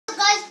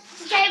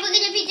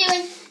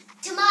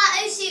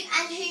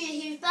and hula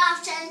hoop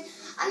bath, and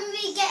I'm going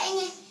to be getting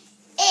it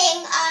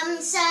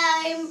in, so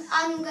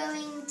I'm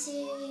going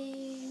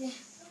to...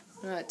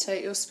 Right,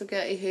 take your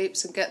spaghetti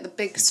hoops and get the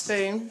big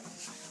spoon.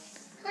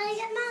 Can I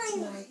get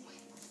mine?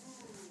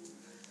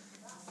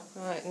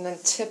 Right, and then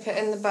tip it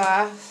in the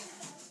bath.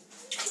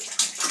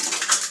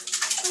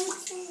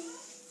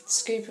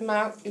 Scoop them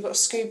out. You've got to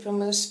scoop them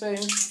with a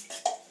spoon.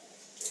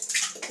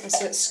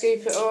 That's it,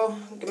 scoop it all.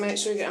 Make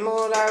sure you get them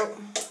all out.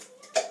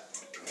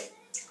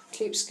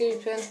 Keep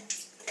scooping.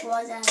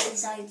 What is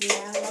this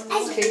idea?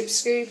 Keep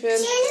scooping.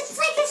 It looks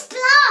like it's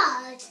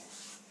blood.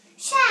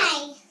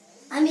 Shay.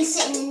 I'm just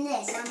sitting in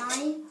this, am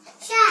I?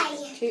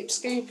 Shay. Keep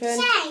scooping.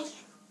 Shay.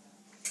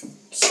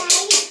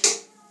 Shay.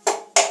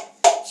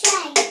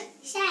 Shay.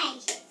 Shay.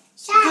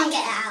 Shay. I can't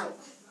get it out.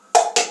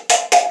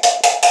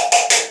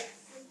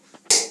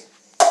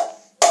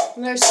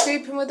 No,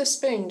 scoop them with a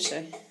spoon,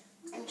 Shay.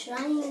 I'm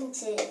trying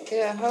to.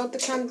 Yeah, hold the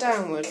can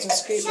downwards and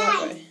scoop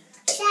that way.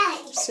 Shay.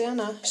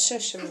 Sienna,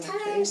 shush a minute,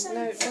 please.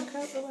 No, look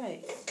out the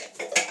way.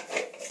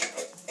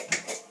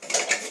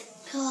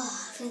 Oh,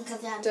 I think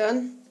I've done.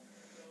 Done?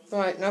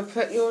 Right, now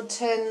put your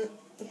tin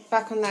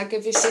back on there.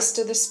 Give your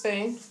sister the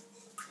spoon.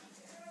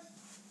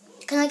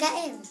 Can I get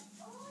in?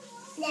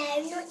 No,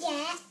 not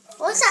yet.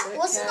 What's That's that? it,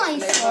 What's the carefully.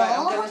 knife for? Right,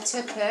 I'm going to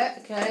tip it,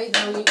 okay?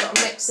 Now you've got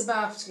to mix the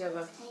bath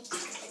together.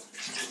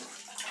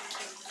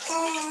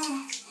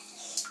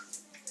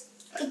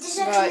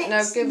 Right,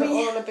 now give it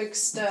all a big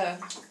stir.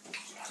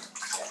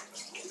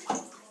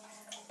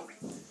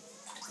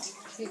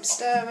 Keep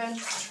stirring.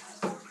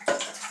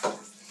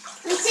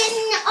 It's in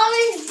the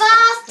orange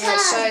bathtub.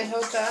 Right, Shay,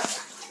 hold that.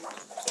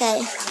 Okay.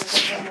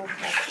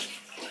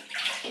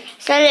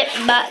 Set it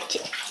back.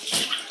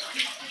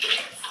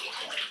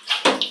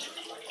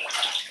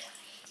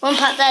 One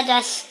part there,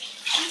 Des.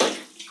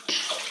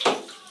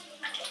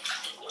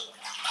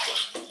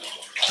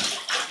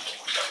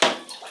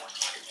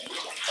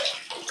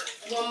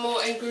 One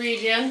more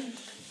ingredient.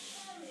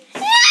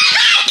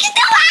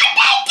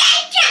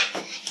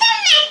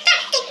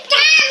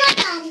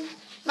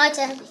 My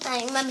turn.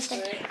 Thank my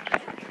mistake.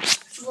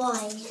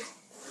 Why?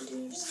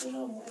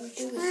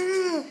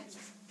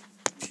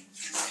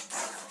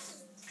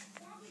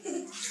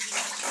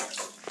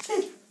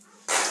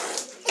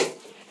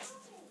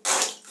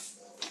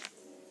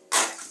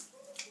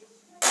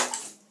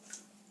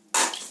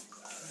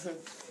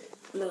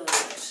 Blood.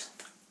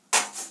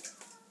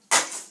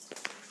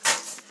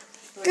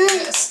 Right, give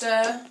it a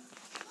stir.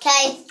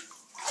 Okay.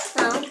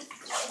 Now. Right,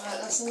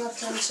 that's enough,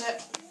 isn't it?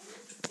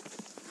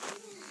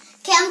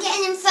 Okay, I'm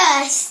getting in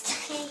first.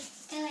 Okay,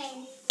 go in.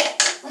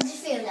 What do you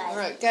feel like?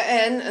 Right, get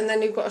in, and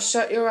then you've got to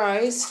shut your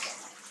eyes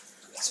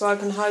so I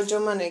can hide your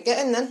money. Get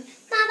in then. Mum,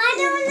 I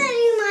don't want to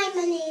do my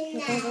money in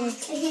there.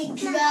 Okay,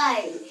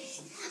 gross.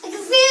 I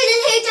can feel the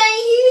little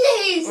tiny hula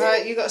hoops.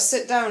 Right, you've got to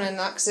sit down in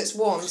that because it's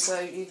warm, so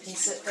you can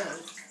sit down.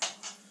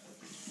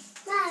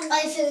 Mum,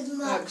 I feel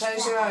much Right,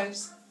 close your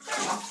eyes.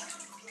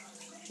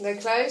 They're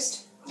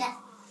closed? Yeah.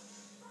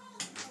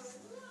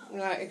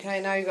 Right, okay,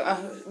 now you've got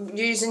to,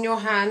 using your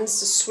hands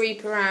to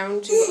sweep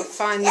around, you've got to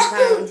find the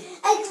pound.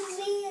 I can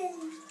feel it.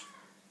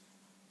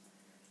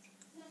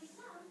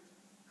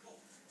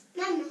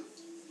 Mama,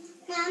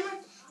 can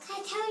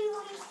I tell you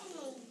one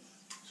thing?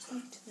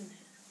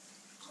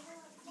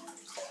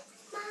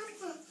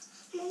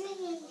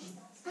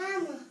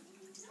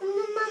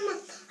 Mama,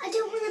 I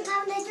don't want a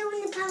pound, I don't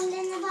want a pound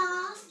in the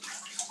bath.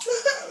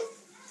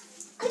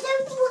 I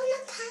don't want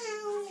a pound.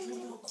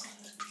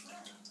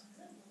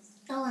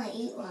 I want to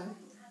eat one.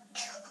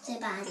 So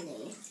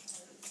badly.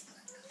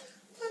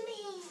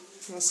 Mummy.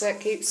 That's it,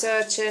 keep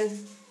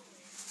searching.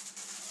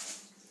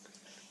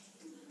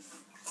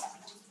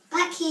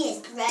 Back here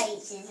is great,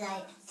 it's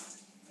like...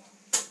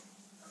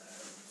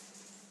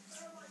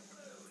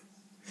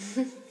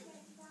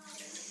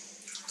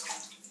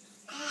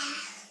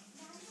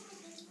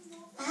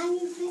 How do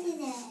you put it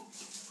there?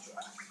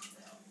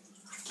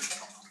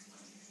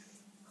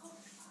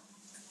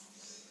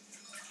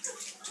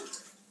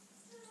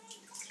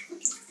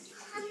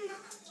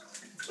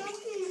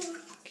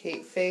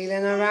 Keep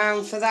feeling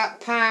around for that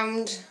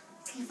pound.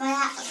 If I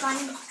had to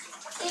find...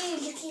 Ooh,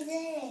 look at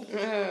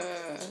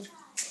this.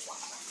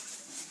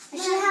 I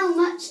show how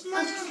much I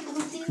can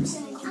do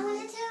something. I want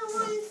to do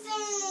one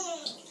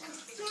thing.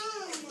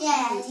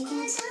 Yeah, you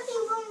can tell me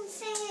one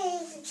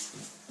thing.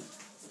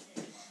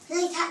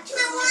 Like actually I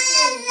want to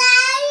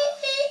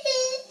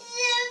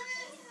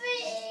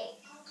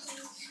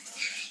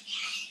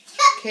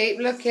Keep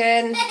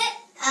looking.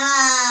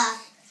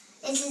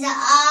 This is a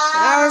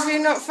How have you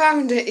not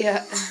found it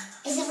yet?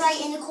 Is it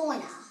right in the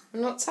corner?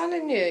 I'm not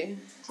telling you.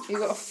 You've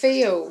got to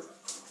feel.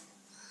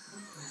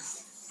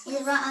 Is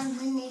it right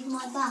underneath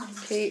my bum?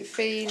 Keep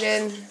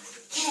feeling.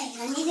 Okay,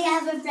 I need to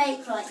have a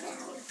break right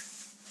now.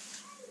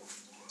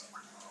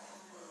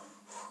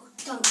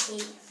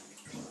 Donkey.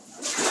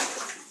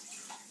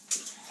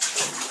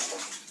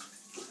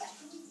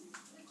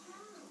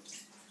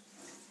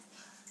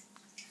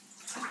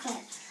 Okay.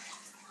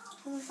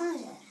 Can we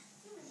find it?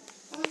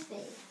 Must be.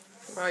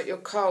 Right, you're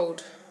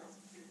cold.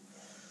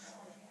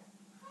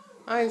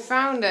 Oh, he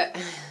found it.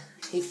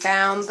 He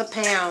found the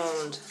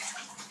pound.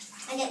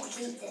 I get to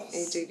keep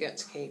this. You do get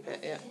to keep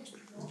it, yeah.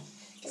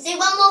 Let's do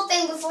one more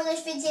thing before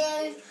this video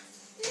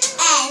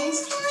ends.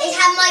 Is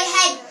have my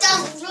head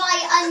dumped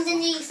right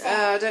underneath it.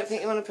 I don't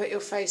think you want to put your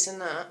face in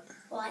that.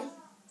 Why?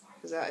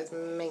 Because that is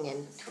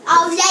minging.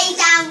 I'll lay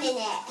down in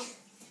it.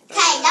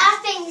 Okay,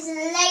 last thing is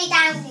lay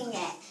down in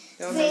it.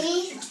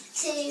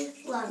 3,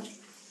 2, 1.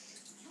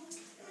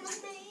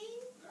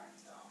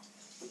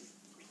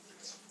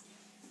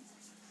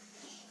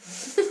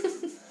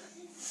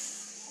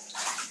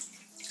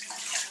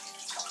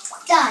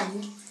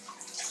 Done.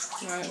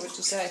 Right, what'd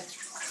you say?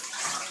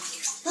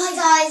 Bye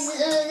guys,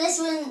 this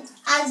one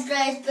adds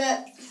great,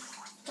 but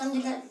time to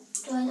get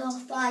going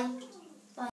off. Bye.